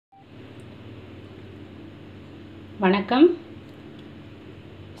வணக்கம்.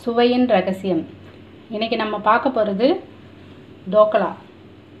 சுவையின் ரகசியம். இன்றைக்கி நம்ம பார்க்க போகிறது தோக்லா.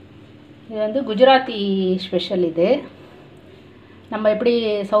 இது குஜராத்தி ஸ்பெஷல். இது நம்ம எப்படி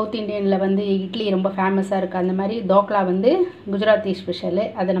சவுத் இண்டியனில் இட்லி ரொம்ப ஃபேமஸாக இருக்குது, அந்த மாதிரி தோக்லா குஜராத்தி ஸ்பெஷலு.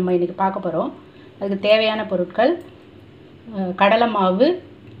 அதை நம்ம இன்றைக்கி பார்க்க போகிறோம். அதுக்கு தேவையான பொருட்கள்: கடலை மாவு,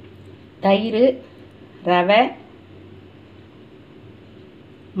 தயிர், ரவை,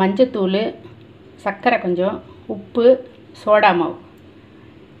 மஞ்சத்தூள், சர்க்கரை கொஞ்சம், உப்பு, சோடா மாவு.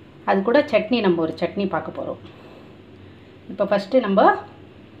 அது கூட சட்னி, நம்ம ஒரு சட்னி பார்க்க போகிறோம். இப்போ ஃபஸ்ட்டு நம்ம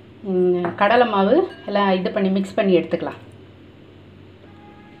கடலை மாவு எல்லாம் இது பண்ணி மிக்ஸ் பண்ணி எடுத்துக்கலாம்.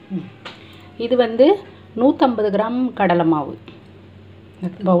 இது 150 கிராம் கடலை மாவு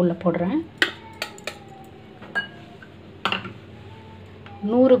பவுலில் போடுறேன்.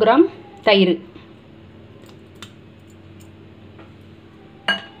 100 கிராம் தயிர்,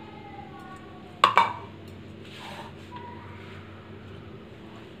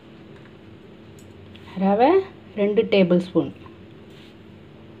 ரவை 2 டேபிள் ஸ்பூன்,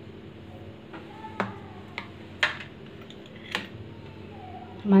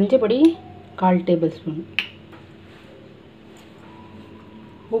 மஞ்சப்பொடி 1/4 டேபிள் ஸ்பூன்,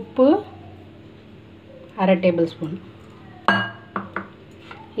 உப்பு 1/2 டேபிள் ஸ்பூன்.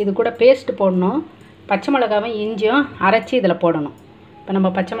 இது கூட பேஸ்ட்டு போடணும். பச்சை மிளகாவும் இஞ்சியும் அரைச்சி இதில் போடணும். இப்போ நம்ம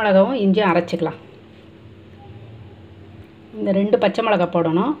பச்சை மிளகாவும் இஞ்சியும் அரைச்சிக்கலாம். இந்த 2 பச்சை மிளகா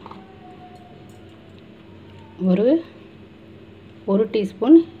போடணும். ஒரு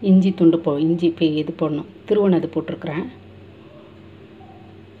டீஸ்பூன் இஞ்சி துண்டு இஞ்சி இது போடணும், திருவனது போட்டிருக்கிறேன்.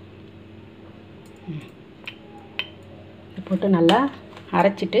 இது போட்டு நல்லா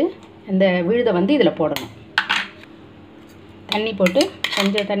அரைச்சிட்டு இந்த விழுதை இதில் போடணும். தண்ணி போட்டு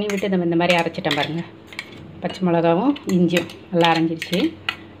கொஞ்சம் தண்ணி விட்டு இந்த மாதிரி அரைச்சிட்டேன் பாருங்கள். பச்சை மிளகாவும் இஞ்சியும் நல்லா அரைஞ்சிருச்சு.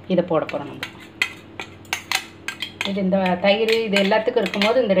 இதை போட போகிறோம் நம்ம. இது இந்த தயிர் இது எல்லாத்துக்கும்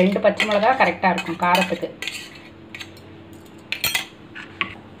இருக்கும்போது இந்த 2 பச்சை மிளகா கரெக்டாக இருக்கும் காரத்துக்கு.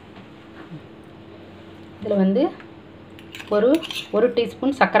 இதில் ஒரு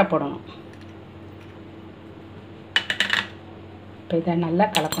டீஸ்பூன் சர்க்கரை போடணும். இப்போ இதை நல்லா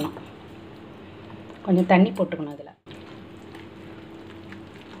கலக்கணும். கொஞ்சம் தண்ணி போட்டுக்கணும். இதில்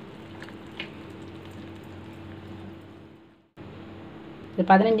இது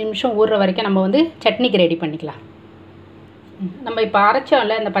 15 நிமிஷம் ஊறுற வரைக்கும் நம்ம சட்னிக்கு ரெடி பண்ணிக்கலாம். நம்ம இப்போ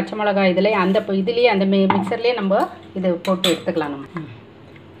அரைச்சோம்ல இந்த பச்சை மிளகாய் இதுலேயே அந்த மிக்சர்லேயே நம்ம இதை போட்டு எடுத்துக்கலாம். நம்ம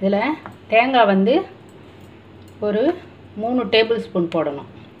இதில் தேங்காய் ஒரு 3 டேபிள் ஸ்பூன் போடணும்.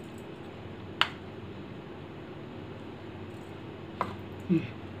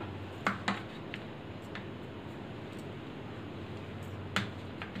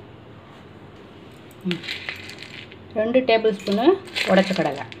 ரெண்டு டேபிள் ஸ்பூனு உடைச்ச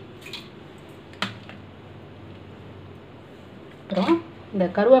கடலை. அப்புறம் இந்த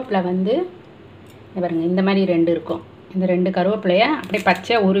கருவேப்பிலை பாருங்கள், இந்த மாதிரி 2 இருக்கும். இந்த 2 கருவேப்பிலையை அப்படியே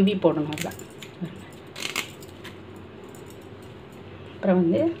பச்சை உருவி போடணும். அதில் அப்புறம்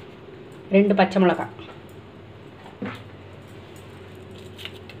 2 பச்சை மிளகாய்,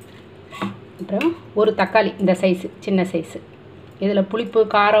 அப்புறம் ஒரு தக்காளி, இந்த சைஸு சின்ன சைஸு. இதில் புளிப்பு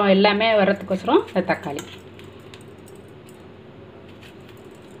காரம் எல்லாமே வர்றதுக்கோசரம் இந்த தக்காளி.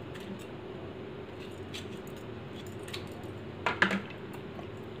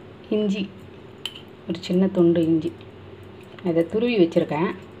 இஞ்சி ஒரு சின்ன துண்டு இஞ்சி, இதை துருவி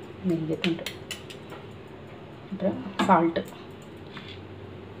வச்சுருக்கேன். இஞ்சி துண்டு. அப்புறம் சால்ட்டு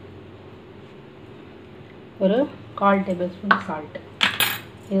ஒரு 1/4 டேபிள் ஸ்பூன் சால்ட்டு.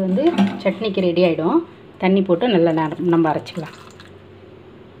 இது சட்னிக்கு ரெடி ஆகிடும். தண்ணி போட்டு நல்லா நம்ம அரைச்சிக்கலாம்.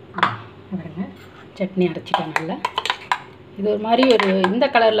 பாருங்க, சட்னி அரைச்சிக்கலாம் நல்லா. இது ஒரு மாதிரி இந்த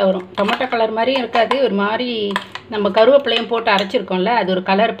கலரில் வரும். டொமேட்டோ கலர் மாதிரியும் இருக்காது. ஒரு மாதிரி நம்ம கருவேப்பிலையும் போட்டு அரைச்சிருக்கோம்ல, அது ஒரு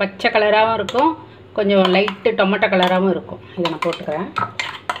கலர் பச்சை கலராகவும் இருக்கும், கொஞ்சம் லைட்டு டொமேட்டோ கலராகவும் இருக்கும். இதை நான் போட்டுக்கிறேன்.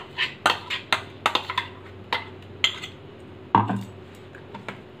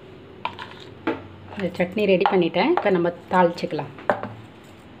 இந்த சட்னி ரெடி பண்ணிட்டேன். இப்போ நம்ம தாளிச்சிக்கலாம்.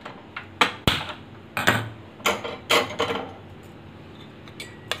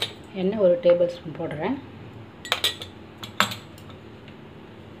 எண்ணெய் ஒரு டேபிள் ஸ்பூன் போடுறேன்.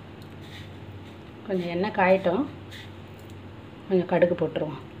 கொஞ்சம் எண்ணெய் காயட்டும். கொஞ்சம் கடுகு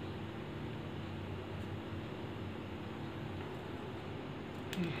போட்டுருவோம்.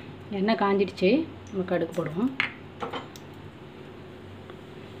 எண்ணெய் காஞ்சிடுச்சு. நம்ம கடுகு போடுவோம்.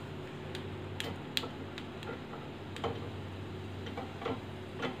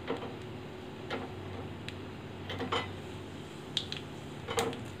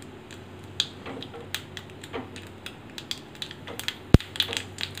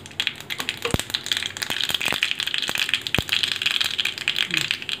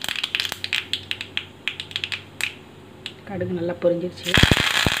 கடுகு நல்லா பொரிஞ்சிருச்சு.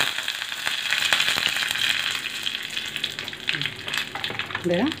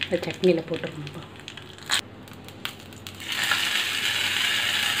 இந்த சட்னியில் போட்டுருவோம்.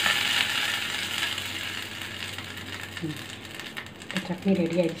 சட்னி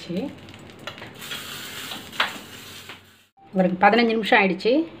ரெடி ஆயிடுச்சு. ஒரு 15 நிமிஷம்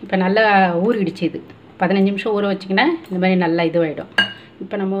ஆயிடுச்சு. இப்போ நல்லா ஊறிடுச்சு. இது 15 நிமிஷம் ஊற வச்சிங்கன்னா இந்த மாதிரி நல்லா இதுவாகிடும்.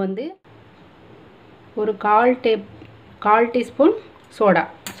 இப்போ நம்ம வந்து ஒரு 1/4 டீஸ்பூன் சோடா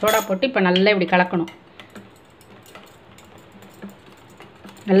போட்டு இப்போ நல்லா இப்படி கலக்கணும்.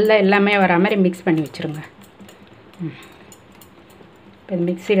 நல்லா எல்லாமே வர மாதிரி மிக்ஸ் பண்ணி வச்சுருங்க. இப்போ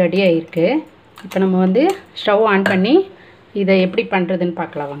மிக்ஸி ரெடி ஆகிருக்கு. இப்போ நம்ம வந்து ஸ்டவ் ஆன் பண்ணி இதை எப்படி பண்ணுறதுன்னு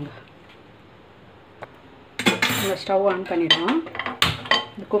பார்க்கலாம் வாங்க. நம்ம ஸ்டவ் ஆன் பண்ணிடுவோம்.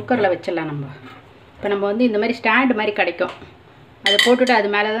 இந்த குக்கரில் வச்சிடலாம் நம்ம. இப்போ நம்ம வந்து இந்த மாதிரி ஸ்டாண்டு மாதிரி கிடைக்கும். அதை போட்டுட்டு அது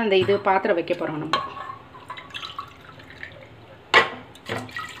மேலே தான் அந்த இது பாத்திரம் வைக்க போகிறோம். நம்ம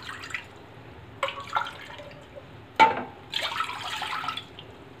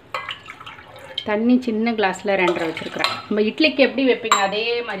தண்ணி சின்ன கிளாஸில் 2.5 வச்சுருக்குறேன். நம்ம இட்லிக்கு எப்படி வைப்பீங்க அதே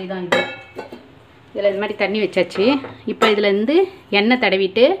மாதிரி தான் இது. இதில் இது மாதிரி தண்ணி வச்சாச்சு. இப்போ இதிலேருந்து எண்ணெய்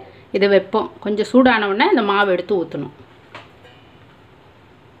தடவிட்டு இதை வைப்போம். கொஞ்சம் சூடானவுடனே இந்த மாவு எடுத்து ஊற்றணும்.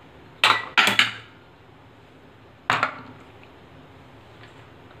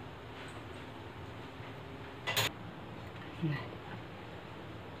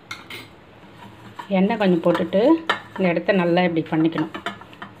 எண்ணெய் கொஞ்சம் போட்டுட்டு இந்த இடத்த நல்லா இப்படி பண்ணிக்கணும்.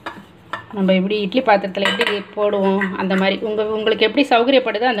 நம்ம எப்படி இட்லி பாத்திரத்தில் எப்படி போடுவோம் அந்த மாதிரி உங்களுக்கு எப்படி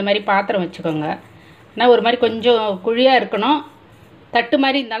சௌகரியப்படுதோ அந்த மாதிரி பாத்திரம் வச்சுக்கோங்க. ஆனால் ஒரு மாதிரி கொஞ்சம் குழியாக இருக்கணும். தட்டு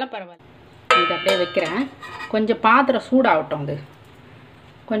மாதிரி இருந்தாலும் பரவாயில்ல. இது அப்படியே வைக்கிறேன். கொஞ்சம் பாத்திரம் சூடாகட்டும். அது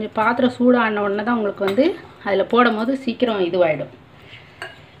கொஞ்சம் பாத்திரம் சூடான உடனே தான் உங்களுக்கு வந்து அதில் போடும் போது சீக்கிரம் இதுவாகிடும்.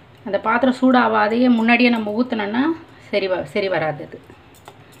 அந்த பாத்திரம் சூடாகாதையே முன்னாடியே நம்ம ஊற்றினோன்னா சரி வராது. அது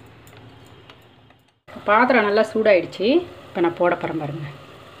பாத்திரம் நல்லா சூடாயிடுச்சு. இப்போ நான் போட போகிறேன் பாருங்க.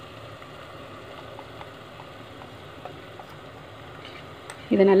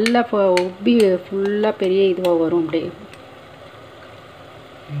 இது நல்லா உப்பி ஃபுல்லாக பெரிய இதுவாக வரும். அப்படியே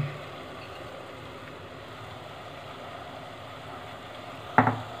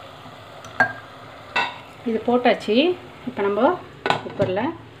இது போட்டாச்சு. இப்போ நம்ம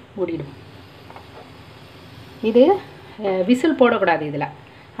குக்கரில் மூடிடுவோம். இது விசில் போடக்கூடாது. இதில்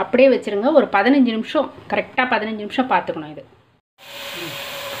அப்படியே வச்சுருங்க. ஒரு 15 நிமிஷம் கரெக்டாக 15 நிமிஷம் பார்த்துக்கணும். இது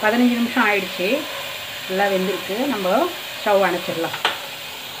 15 நிமிஷம் ஆயிடுச்சு. நல்லா வெந்திருக்கு. நம்ம ஸ்டவ் அணைச்சிடலாம்.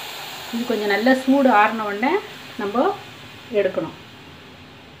 இது கொஞ்சம் நல்லா சூடு ஆறின உடனே நம்ம எடுக்கணும்.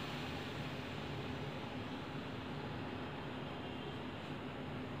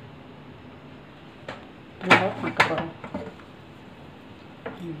 நம்ம மக்க போகிறோம்.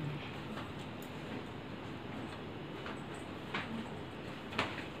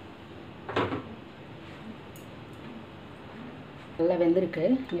 நல்லா வெந்திருக்கு.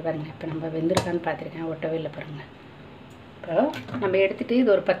 இங்கே பாருங்கள். இப்போ நம்ம வெந்திருக்கான்னு பார்த்துருக்கேன். ஒட்டவே இல்லை பாருங்கள். இப்போ நம்ம எடுத்துகிட்டு இது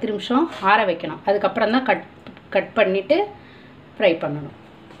ஒரு 10 நிமிஷம் ஆற வைக்கணும். அதுக்கப்புறம் தான் கட் பண்ணிவிட்டு ஃப்ரை பண்ணணும்.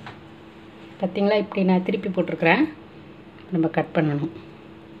 பார்த்திங்களா, இப்படி நான் திருப்பி போட்டிருக்கிறேன். நம்ம கட் பண்ணணும்.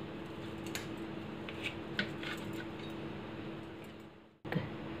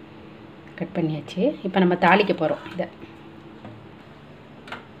 கட் பண்ணியாச்சு. இப்போ நம்ம தாளிக்க போகிறோம். இதை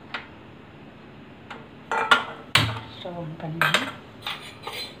ஸ்டவ் ஆன் பண்ணி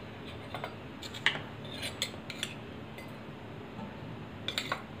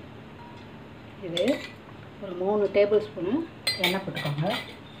இது ஒரு 3 டேபிள் ஸ்பூனு எண்ணெய் போட்டுக்கோங்க.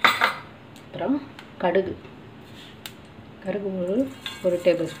 அப்புறம் கடுகு ஒரு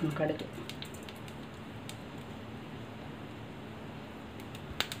டேபிள் ஸ்பூன் கடுகு.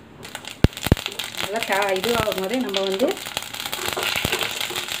 நல்லா இது ஆகும் போதே நம்ம வந்து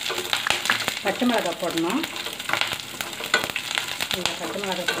பச்சை மிளகாய் போடணும். இந்த பச்சை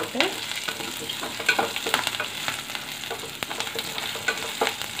மிளகாய் போட்டு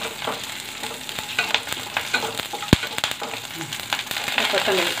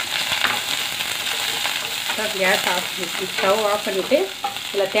கொத்தமல்லி. கேஸ் ஸ்டவ் ஆஃப் பண்ணிவிட்டு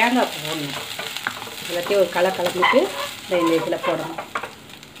இதில் தேங்காய் போடணும். எல்லாத்தையும் ஒரு கலந்துட்டு இந்த இதில் போடணும்.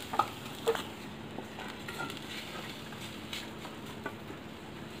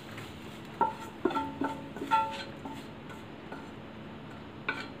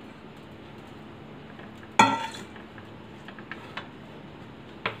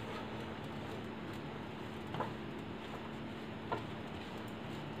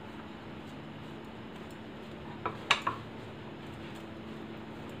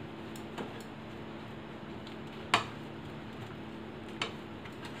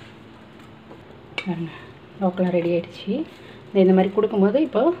 டோக்லா ரெடி ஆகிடுச்சு. இந்த மாதிரி கொடுக்கும்போது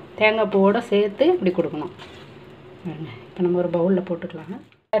இப்போ தேங்காய் பூவோடு சேர்த்து இப்படி கொடுக்கணும். இப்போ நம்ம ஒரு பவுலில் போட்டுக்கலாம்.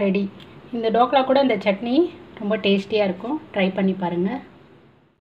 ரெடி. இந்த டோக்லா கூட இந்த சட்னி ரொம்ப டேஸ்டியாக இருக்கும். ட்ரை பண்ணி பாருங்கள்.